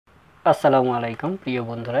আসসালামু আলাইকুম প্রিয়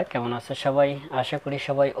বন্ধুরা, কেমন আছো সবাই? আশা করি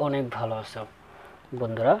সবাই অনেক ভালো আছো।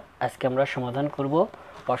 বন্ধুরা, আজকে আমরা সমাধান করব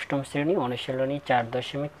অষ্টম শ্রেণী অনুশীলনী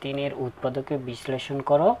 4.3 এর উৎপাদকে বিশ্লেষণ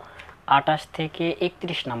করো 28 থেকে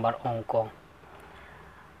 31 নম্বর অঙ্ক।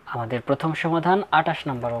 আমাদের প্রথম সমাধান 28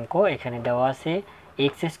 নম্বর অঙ্ক। এখানে দেওয়া আছে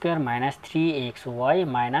x² - 3xy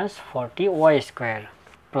 - 40y²।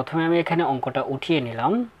 প্রথমে আমি এখানে অঙ্কটা উঠিয়ে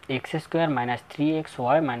নিলাম। x² -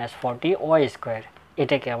 3xy - 40y²।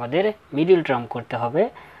 এটাকে আমাদের মিডল টার্ম করতে হবে।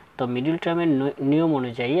 তো মিডল টার্মের নিয়ম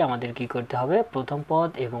অনুযায়ী আমাদের কি করতে হবে, প্রথম পদ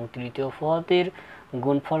এবং তৃতীয় পদের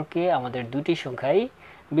গুণফলকে আমাদের দুটি সংখ্যায়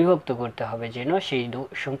বিভক্ত করতে হবে, যেন সেই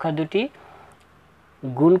সংখ্যা দুটি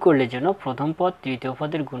গুণ করলে যেন প্রথম পদ তৃতীয়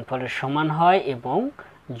পদের গুণফলের সমান হয় এবং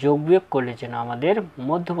যোগ বিয়োগ করলে যেন আমাদের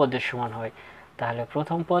মধ্যপদের সমান হয়। তাহলে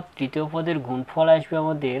প্রথম পদ তৃতীয় পদের গুণফল আসবে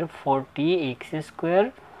আমাদের 40x²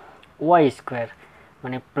 y²,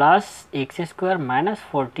 মানে প্লাস x² -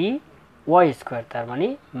 40y², তার মানে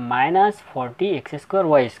 -40x²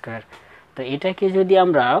 y²। তো এটাকে যদি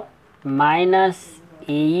আমরা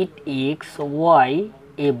 -8xy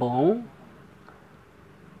এবং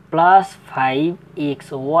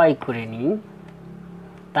 +5xy করে নিই,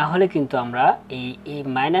 তাহলে কিন্তু আমরা এই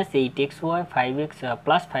 -8xy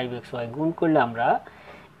 5xy গুণ করলে আমরা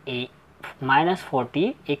এই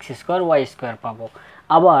 -40x² y² পাবো।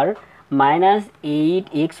 আবার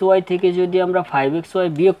 -8xy থেকে যদি আমরা 5xy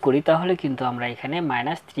বিয়োগ করি, তাহলে কিন্তু আমরা এখানে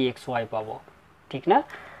 -3xy পাবো, ঠিক না?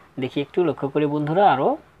 দেখি একটু লক্ষ্য করি বন্ধুরা, আরও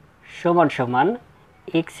সমান সমান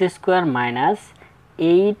x² -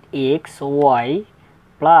 8xy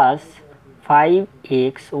plus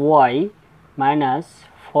 5xy minus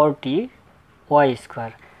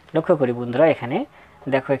 40y²। লক্ষ্য করি বন্ধুরা, এখানে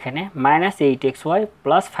দেখো, এখানে -8xy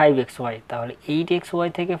প্লাস 5xy, তাহলে 8xy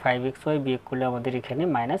থেকে 5xy বিয়োগ করলে আমাদের এখানে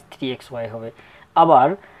 -3xy হবে। আবার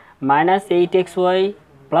 -8xy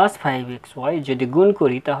প্লাস 5xy যদি গুণ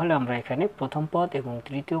করি, তাহলে আমরা এখানে প্রথম পদ এবং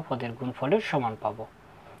তৃতীয় পদের গুণফলের সমান পাবো।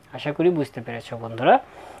 আশা করি বুঝতে পেরেছো বন্ধুরা।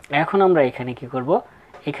 এখন আমরা এখানে কি করব,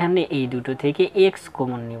 এখানে এই দুটো থেকে x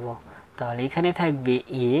কমন নিব। তাহলে এখানে থাকবে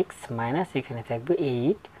x মাইনাস এখানে থাকবে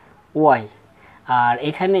 8y, আর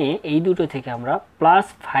এখানে এই দুটো থেকে আমরা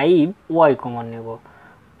 +5y কমন নেব,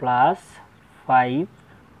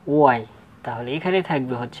 +5y। তাহলে এখানে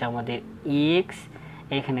থাকবে হচ্ছে আমাদের x,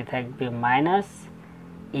 এখানে থাকবে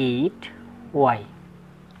 -8y।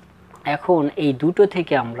 এখন এই দুটো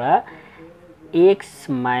থেকে আমরা x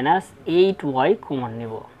 - 8y কমন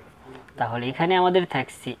নেব। তাহলে এখানে আমাদের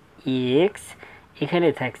থাকছে x, এখানে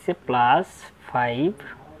থাকছে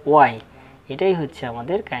 +5y। এটাই হচ্ছে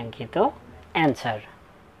আমাদের কাঙ্ক্ষিত অ্যান্সার।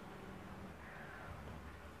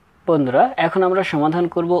 বন্ধুরা, এখন আমরা সমাধান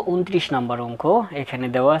করব 29 নম্বর অঙ্ক। এখানে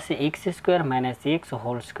দেওয়া আছে x² - x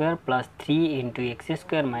whole square plus 3 × x² -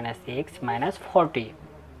 x -40।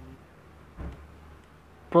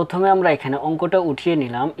 প্রথমে আমরা এখানে অঙ্কটা উঠিয়ে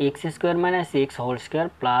নিলাম, x² - x whole square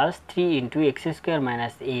plus 3 × x² -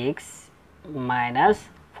 x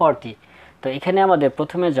 -40। তো এখানে আমাদের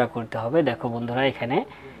প্রথমে যা করতে হবে, দেখো বন্ধুরা, এখানে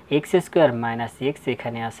x² - x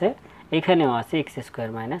এখানে আছে, এখানেও আছে x²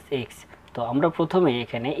 - x। তো আমরা প্রথমে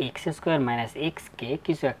এখানে x² - x কে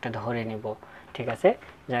কিছু একটা ধরে নিব, ঠিক আছে?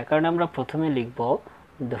 যার কারণে আমরা প্রথমে লিখব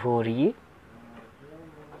ধরি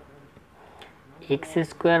x² -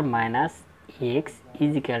 x =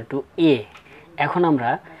 a। এখন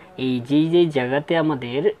আমরা এই যেই জায়গাতে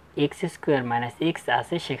আমাদের x² - x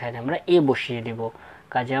আছে, সেখানে আমরা a বসিয়ে দেব।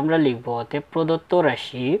 কাজে আমরা লিখব অতএব প্রদত্ত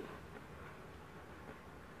রাশি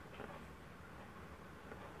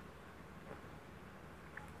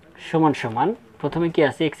সমান সমান, প্রথমে কি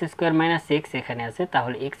আছে, x² - x এখানে আছে,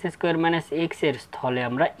 তাহলে x² - x এর স্থলে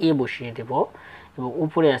আমরা a বসিয়ে দেব এবং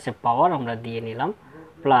উপরে আছে পাওয়ার আমরা দিয়ে নিলাম,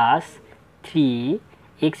 প্লাস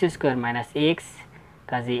 3x² - x,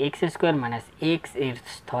 কাজে x² - x এর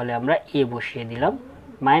স্থলে আমরা a বসিয়ে দিলাম,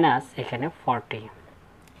 মাইনাস এখানে 40।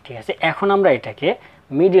 ঠিক আছে, এখন আমরা এটাকে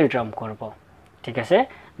মিডল টার্ম করব। ঠিক আছে,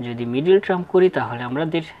 যদি মিডল টার্ম করি, তাহলে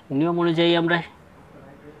আমাদের নিয়ম অনুযায়ী আমরা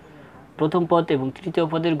প্রথম পদ এবং তৃতীয়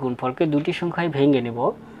পদের গুণফলকে দুটি সংখ্যায় ভেঙে নেব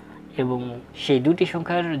এবং সেই দুটি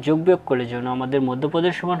সংখ্যার যোগ বিয়োগ করলে যেন আমাদের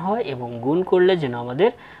মধ্যপদের সমান হয় এবং গুণ করলে যেন আমাদের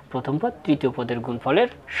প্রথম পদ তৃতীয় পদের গুণফলের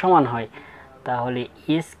সমান হয়। তাহলে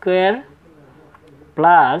a²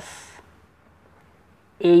 plus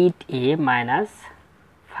 8a minus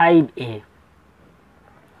 5a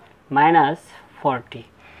minus 40।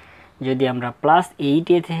 যদি আমরা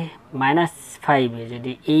 +8a থেকে -5a,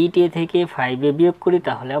 যদি 8a থেকে 5a বিয়োগ করি,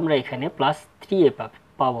 তাহলে আমরা এখানে +3a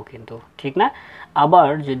পাবো কিন্তু, ঠিক না? আবার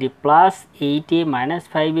যদি +8a -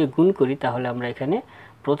 5a গুণ করি, তাহলে আমরা এখানে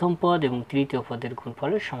প্রথম পদ এবং তৃতীয় পদের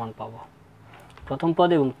গুণফলের সমান পাবো। প্রথম পদ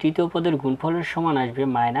এবং তৃতীয় পদের গুণফলের সমান আসবে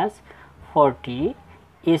 -40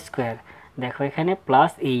 স্কোয়ার। দেখো এখানে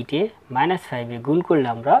 +8 এ -5 এ গুণ করলে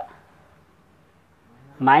আমরা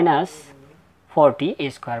 -40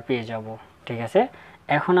 স্কোয়ার পেয়ে যাব। ঠিক আছে,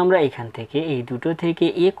 এখন আমরা এখান থেকে এই দুটো থেকে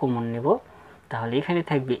a কমন নেব, তাহলে এখানে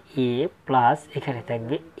থাকবে a প্লাস এখানে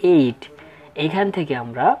থাকবে 8। এখান থেকে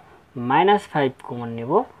আমরা -5 কমন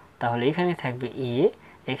নেব, তাহলে এখানে থাকবে a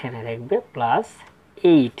এখানে থাকবে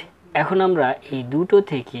 +8। এখন আমরা এই দুটো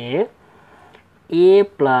থেকে a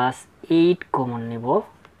 + 8 কমন নেব,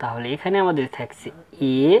 তাহলে এখানে আমাদের থাকছে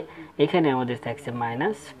a এখানে আমাদের থাকছে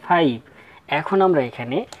 -5। এখন আমরা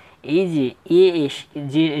এখানে এই যে a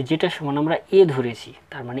যেটা সমান আমরা a ধরেছি,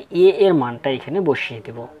 তার মানে a এর মানটা এখানে বসিয়ে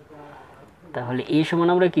দেব। তাহলে a সমান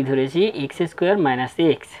আমরা কি ধরেছি, x²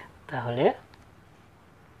 - x, তাহলে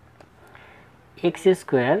x² -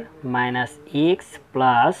 x +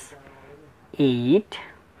 8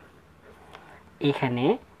 এখানে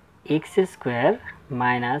x² -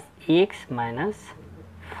 x -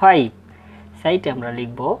 5 সাইডে আমরা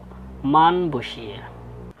লিখব মান বসিয়ে।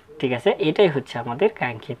 ঠিক আছে, এটাই হচ্ছে আমাদের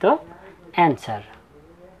কাঙ্ক্ষিত অ্যান্সার।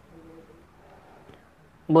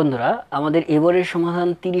 বন্ধুরা, আমাদের এবারের সমাধান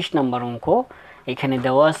 30 নম্বর অঙ্ক। এখানে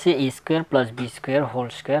দেওয়া আছে a² + b² whole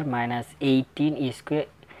square -18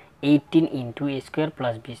 into a²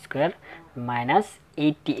 + b²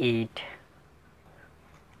 -88।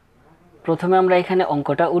 প্রথমে আমরা এখানে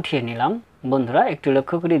অঙ্কটা উঠিয়ে নিলাম। বন্ধুরা একটু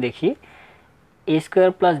লক্ষ্য করে দেখি, a²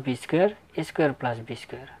 + b² a² + b²।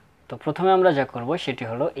 তো প্রথমে আমরা যা করব সেটি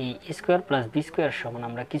হলো এই a² + b² সমান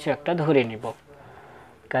আমরা কিছু একটা ধরে নিব।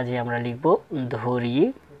 কাজে আমরা লিখব ধরি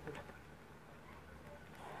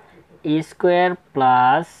a² +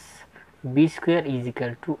 b²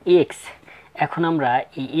 = x। এখন আমরা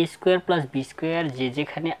এই a² + b²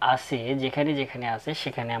 যেখানে আছে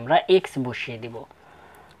সেখানে আমরা x বসিয়ে দিব।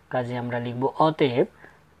 কাজে আমরা লিখব অতএব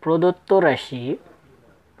প্রদত্ত রাশি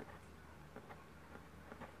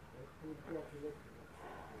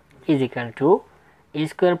a²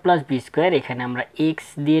 + b², এখানে আমরা x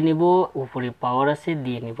দিয়ে নিব, উপরে পাওয়ার আছে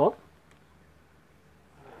দিয়ে নিব,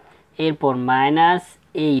 এরপর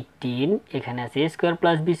 -18 এখানে আছে a²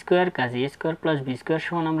 + b², কাজে a² + b²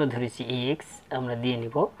 সমান আমরা ধরেছি x, আমরা দিয়ে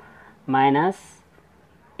নিব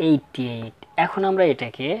 -88। এখন আমরা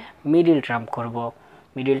এটাকে মিডল টার্ম করব।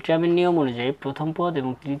 মিডল টার্মের নিয়ম অনুযায়ী প্রথম পদ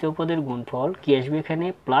এবং তৃতীয় পদের গুণফল কি আসবে, এখানে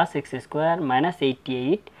 +x² -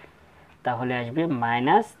 88, তাহলে আসবে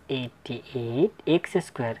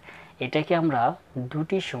 -88x²। এটাকে আমরা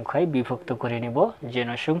দুটি সংখ্যায় বিভক্ত করে নেব, যেন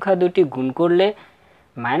সংখ্যা দুটি গুণ করলে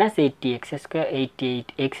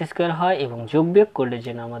 -88x² হয় এবং যোগ বিয়োগ করলে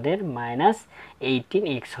যেন আমাদের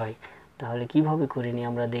 -18x হয়। তাহলে কিভাবে করে নিই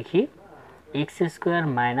আমরা দেখি, x² -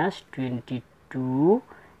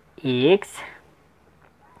 22x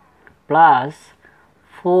 +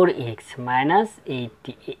 4x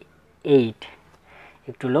 -88।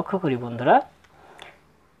 একটু লক্ষ্য করি বন্ধুরা,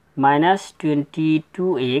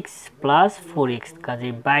 -22x + 4x, কাজে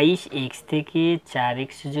 22x থেকে 4x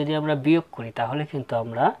যদি আমরা বিয়োগ করি তাহলে কিন্তু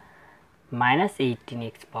আমরা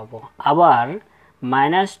 -18x পাবো। আবার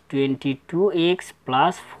 -22x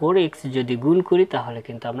 + 4x যদি গুণ করি তাহলে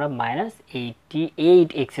কিন্তু আমরা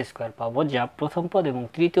 -88x² পাবো, যা প্রথম পদ এবং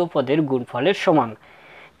তৃতীয় পদের গুণফলের সমান।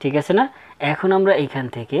 ঠিক আছে না? এখন আমরা এখান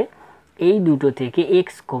থেকে এই দুটো থেকে x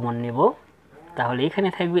কমন নেব, তাহলে এখানে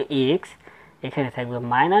থাকবে x, এখানে থাকবে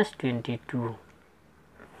 -22।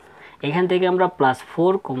 এখান থেকে আমরা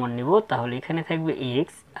 +4 কমন নেব, তাহলে এখানে থাকবে x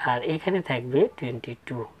আর এখানে থাকবে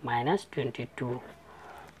 22 -22।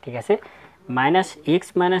 ঠিক আছে, -x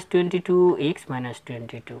 - 22 x -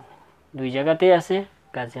 22 দুই জায়গাতেই আছে,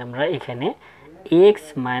 কাজে আমরা এখানে x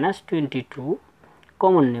 - 22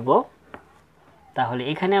 কমন নেব, তাহলে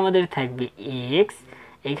এখানে আমাদের থাকবে x,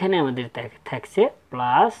 এখানে আমাদের থাকছে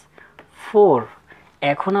 +4।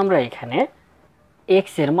 এখন আমরা এখানে x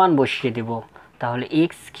এর মান বসিয়ে দেব, তাহলে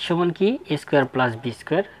x সমান কি, a² + b²,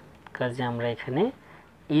 কাজে আমরা এখানে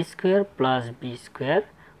a² + b²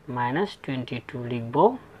 -22 লিখব,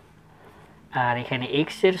 আর এখানে x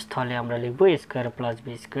এর স্থলে আমরা লিখব a² + b²,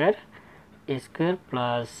 a² +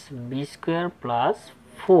 b² +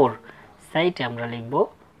 4 সাইডে আমরা লিখব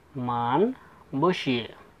মান বসিয়ে।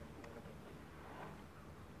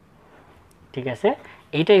 ঠিক আছে,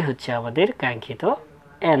 এটাই হচ্ছে আমাদের কাঙ্ক্ষিত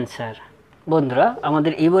অ্যান্সার। বন্ধুরা,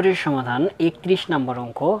 আমাদের এবারের সমাধান 31 নম্বর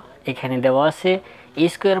অঙ্ক। এখানে দেওয়া আছে a²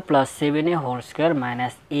 + 7a whole square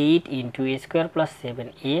 -8 into a² +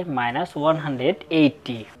 7a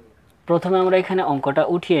 -180। প্রথমে আমরা এখানে অঙ্কটা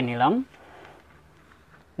উঠিয়ে নিলাম।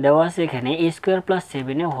 দেওয়া আছে এখানে a² +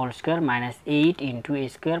 7a whole square -8 into a²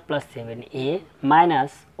 + 7a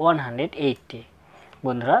 -180।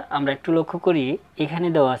 বন্ধুরা আমরা একটু লক্ষ্য করি, এখানে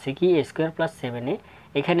দেওয়া আছে কি a স্কয়ার প্লাস 7a,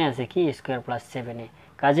 এখানে আছে কি a স্কয়ার প্লাস 7a।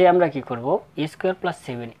 কাজে আমরা কি করব, a স্কয়ার প্লাস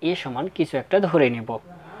 7a সমান কিছু একটা ধরে নিব।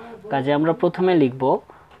 কাজে আমরা প্রথমে লিখব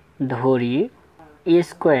ধরি a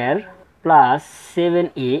square plus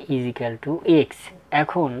 7a is equal to x।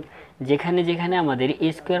 এখন যেখানে যেখানে আমাদের a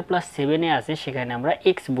স্কয়ার প্লাস 7a আছে সেখানে আমরা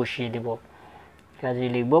x বসিয়ে দেব। কাজে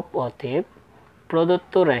লিখব অতএব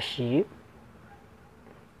প্রদত্ত রাশি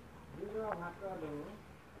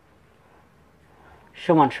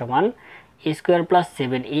সমান সমান a স্কয়ার প্লাস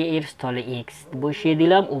 7a এর স্থলে x বসিয়ে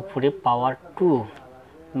দিলাম, উপরে পাওয়ার 2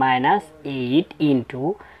 minus 8 into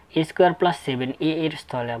a square plus 7a এর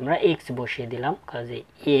স্থলে আমরা x বসিয়ে দিলাম। কাজে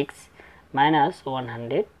x মাইনাস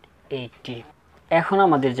 180। এখন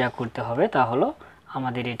আমাদের যা করতে হবে তা হলো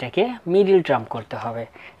আমাদের এটাকে মিডল টার্ম করতে হবে।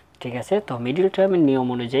 ঠিক আছে, তো মিডল টার্মের নিয়ম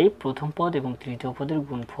অনুযায়ী প্রথম পদ এবং তৃতীয় পদের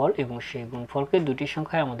গুণফল এবং সেই গুণফলকে দুটি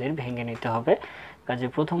সংখ্যায় আমাদের ভেঙে নিতে হবে। কাজে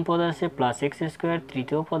প্রথম পদ আছে প্লাস এক্স স্কোয়ার,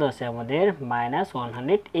 তৃতীয় পদ আছে আমাদের মাইনাস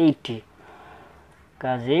 180।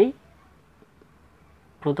 কাজেই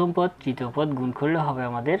প্রথম পদ তৃতীয় পদ গুণ করলে হবে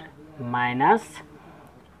আমাদের মাইনাস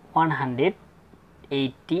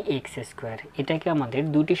 180 এক্স স্কোয়ার। এটাকে আমাদের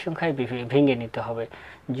দুটি সংখ্যায় ভেঙে নিতে হবে।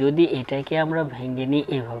 যদি এটাকে আমরা ভেঙে নিই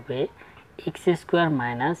এভাবে, x square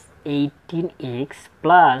minus 18x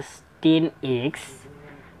plus 10x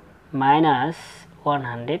minus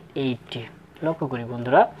 180। লক্ষ্য করি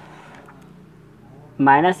বন্ধুরা,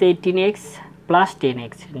 মাইনাস 18x প্লাস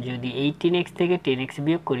 10x, যদি 18x থেকে 10x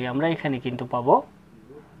বিয়োগ করি আমরা এখানে কিন্তু পাবো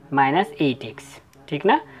মাইনাস 8x, ঠিক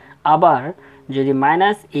না? আবার যদি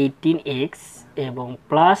মাইনাস 18x এবং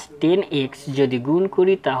প্লাস 10x যদি গুণ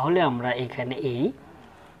করি তাহলে আমরা এখানে এই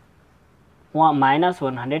মাইনাস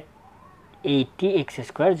 180x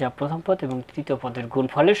স্কোয়ার যা প্রথম পদ এবং তৃতীয় পদের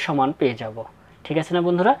গুণফলের সমান পেয়ে যাব। ঠিক আছে না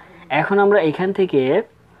বন্ধুরা? এখন আমরা এখান থেকে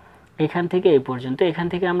এই পর্যন্ত এখান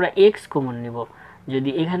থেকে আমরা x কমন নিব। যদি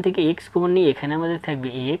এখান থেকে x কমন নিই এখানে আমাদের থাকবে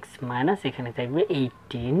x মাইনাস এখানে থাকবে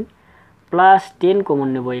 18 প্লাস 10 কমন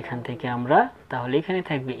নেব এখান থেকে আমরা, তাহলে এখানে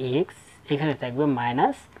থাকবে x, এখানে থাকবে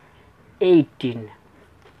মাইনাস 18।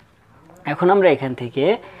 এখন আমরা এখান থেকে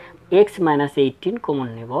x মাইনাস 18 কমন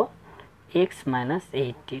নেব, x মাইনাস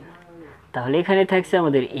 18, তাহলে এখানে থাকছে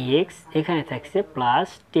আমাদের x, এখানে থাকছে প্লাস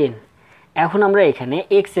 10। এখন আমরা এখানে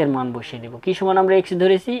x এর মান বসিয়ে দেব। কি সমান আমরা x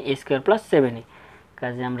ধরেছি a স্কয়ার প্লাস 7a।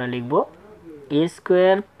 কাজে আমরা লিখব a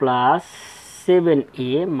square plus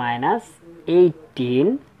 7a minus 18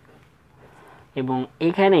 এবং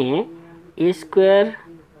এখানে a square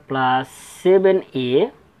plus 7a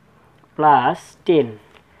plus 10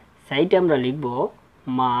 সাইডে আমরা লিখব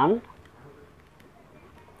মান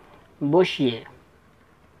বসিয়ে।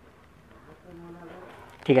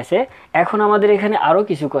 ঠিক আছে, এখন আমাদের এখানে আরও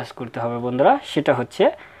কিছু কাজ করতে হবে বন্ধুরা, সেটা হচ্ছে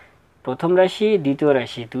প্রথম রাশি দ্বিতীয়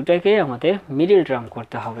রাশি দুটাকে আমাদের মিডল টার্ম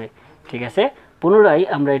করতে হবে। ঠিক আছে, পুনরায়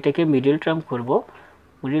আমরা এটাকে মিডল টার্ম করব।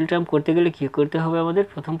 মিডল টার্ম করতে গেলে কি করতে হবে আমাদের,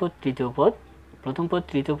 প্রথম পদ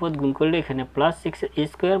তৃতীয় পদ গুণ করলে এখানে plus 6a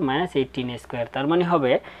square minus 18a square, তার মানে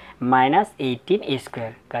হবে মাইনাস 18a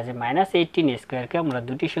স্কোয়ার। কাজে মাইনাস 18a স্কোয়ারকে আমরা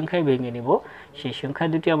দুটি সংখ্যায় ভেঙে নেব। সেই সংখ্যা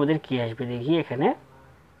দুটি আমাদের কি আসবে দেখি, এখানে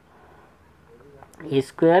a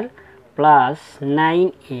square plus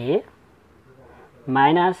 9a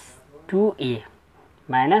minus 2a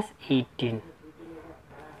minus 18।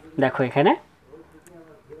 দেখো এখানে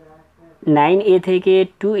 9a থেকে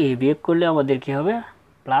 2a বিয়োগ করলে আমাদের কি হবে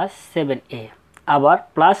প্লাস 7a, আবার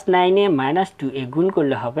প্লাস 9a মাইনাস 2a গুণ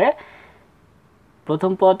করলে হবে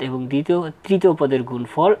প্রথম পদ এবং তৃতীয় পদের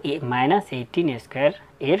গুণফল মাইনাস 18a স্কোয়ার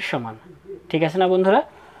এর সমান। ঠিক আছে না বন্ধুরা?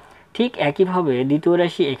 ঠিক একইভাবে দ্বিতীয়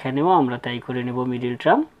রাশি এখানেও আমরা তাই করে নেব মিডল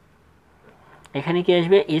টার্ম। এখানে কি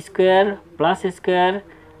আসবে a স্কোয়ার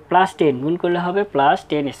প্লাস 10 গুণ করলে হবে প্লাস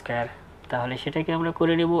 10 স্কোয়ার, তাহলে সেটাকে আমরা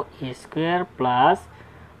করে নেব a square plus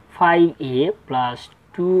 5a plus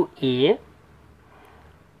 2a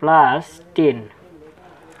plus 10।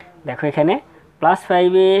 দেখো এখানে প্লাস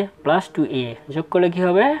 5a প্লাস 2a যোগ করলে কি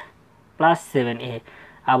হবে প্লাস 7a,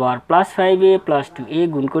 আবার প্লাস 5a প্লাস 2a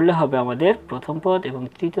গুণ করলে হবে আমাদের প্রথম পদ এবং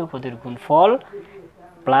তৃতীয় পদের গুণফল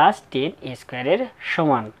প্লাস 10a স্কোয়ারের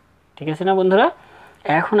সমান। ঠিক আছে না বন্ধুরা?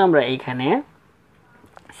 এখন আমরা এইখানে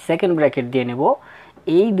সেকেন্ড ব্র্যাকেট দিয়ে নেব,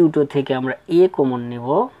 এই দুটো থেকে আমরা a কমন নেব,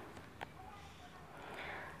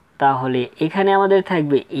 তাহলে এখানে আমাদের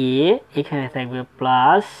থাকবে a, এখানে থাকবে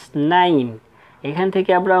প্লাস 9, এখান থেকে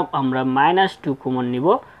আমরা মাইনাস 2 কমন নিব,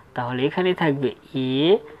 তাহলে এখানে থাকবে a,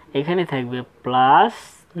 এখানে থাকবে প্লাস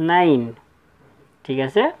 9। ঠিক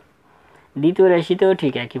আছে, দ্বিতীয় রাশিতেও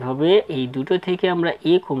ঠিক একইভাবে এই দুটো থেকে আমরা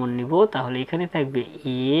a কমন নিব, তাহলে এখানে থাকবে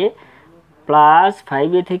a প্লাস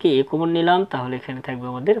 5a থেকে a কমন নিলাম, তাহলে এখানে থাকবে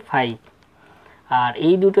আমাদের 5, আর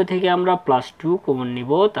এই দুটো থেকে আমরা +2 কমন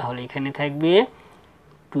নিব, তাহলে এখানে থাকবে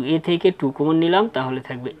 2a থেকে 2 কমন নিলাম, তাহলে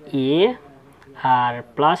থাকবে a। আর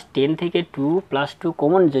 +10 থেকে 2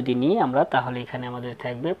 কমন যদি নিই আমরা, তাহলে এখানে আমাদের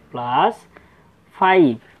থাকবে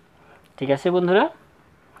 +5। ঠিক আছে বন্ধুরা,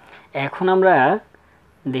 এখন আমরা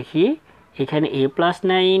দেখি এখানে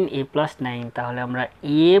a+9, তাহলে আমরা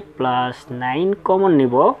a+9 কমন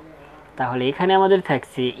নিব, তাহলে এখানে আমাদের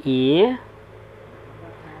থাকছে a,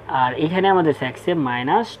 আর এখানে আমাদের থাকছে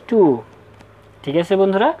 -2। ঠিক আছে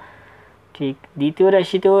বন্ধুরা, ঠিক দ্বিতীয়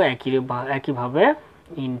রাশিতেও একইভাবে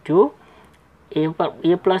ইন্টু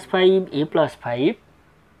a+5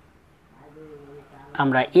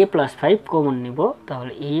 আমরা a+5 কমন নিব,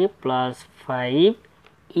 তাহলে a+5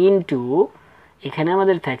 ইন্টু এখানে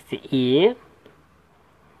আমাদের থাকছে a,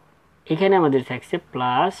 এখানে আমাদের থাকছে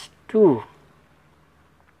 +2।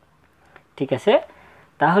 ঠিক আছে,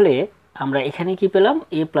 তাহলে আমরা এখানে কি পেলাম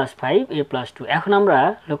a+5 a+2। এখন আমরা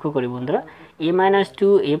লক্ষ্য করি বন্ধুরা, a-2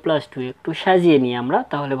 a+2 একটু সাজিয়ে নিই আমরা,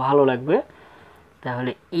 তাহলে ভালো লাগবে।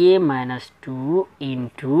 তাহলে a-2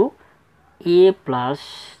 ইন্টু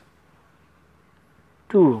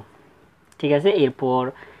a+2। ঠিক আছে, এরপর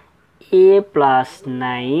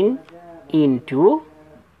a+9 ইন্টু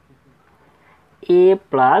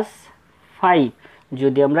a+5।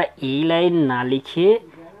 যদি আমরা এই লাইন না লিখে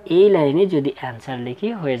এই লাইনে যদি অ্যান্সার লিখি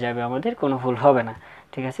হয়ে যাবে, আমাদের কোনো ভুল হবে না।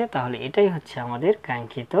 ঠিক আছে, তাহলে এটাই হচ্ছে আমাদের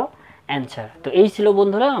কাঙ্ক্ষিত অ্যান্সার। তো এই ছিল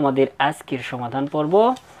বন্ধুরা আমাদের আজকের সমাধান পর্ব।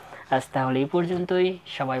 আজ তাহলে এই পর্যন্তই।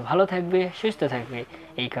 সবাই ভালো থাকবে, সুস্থ থাকবে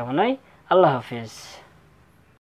এই কামনায়। আল্লাহ হাফেজ।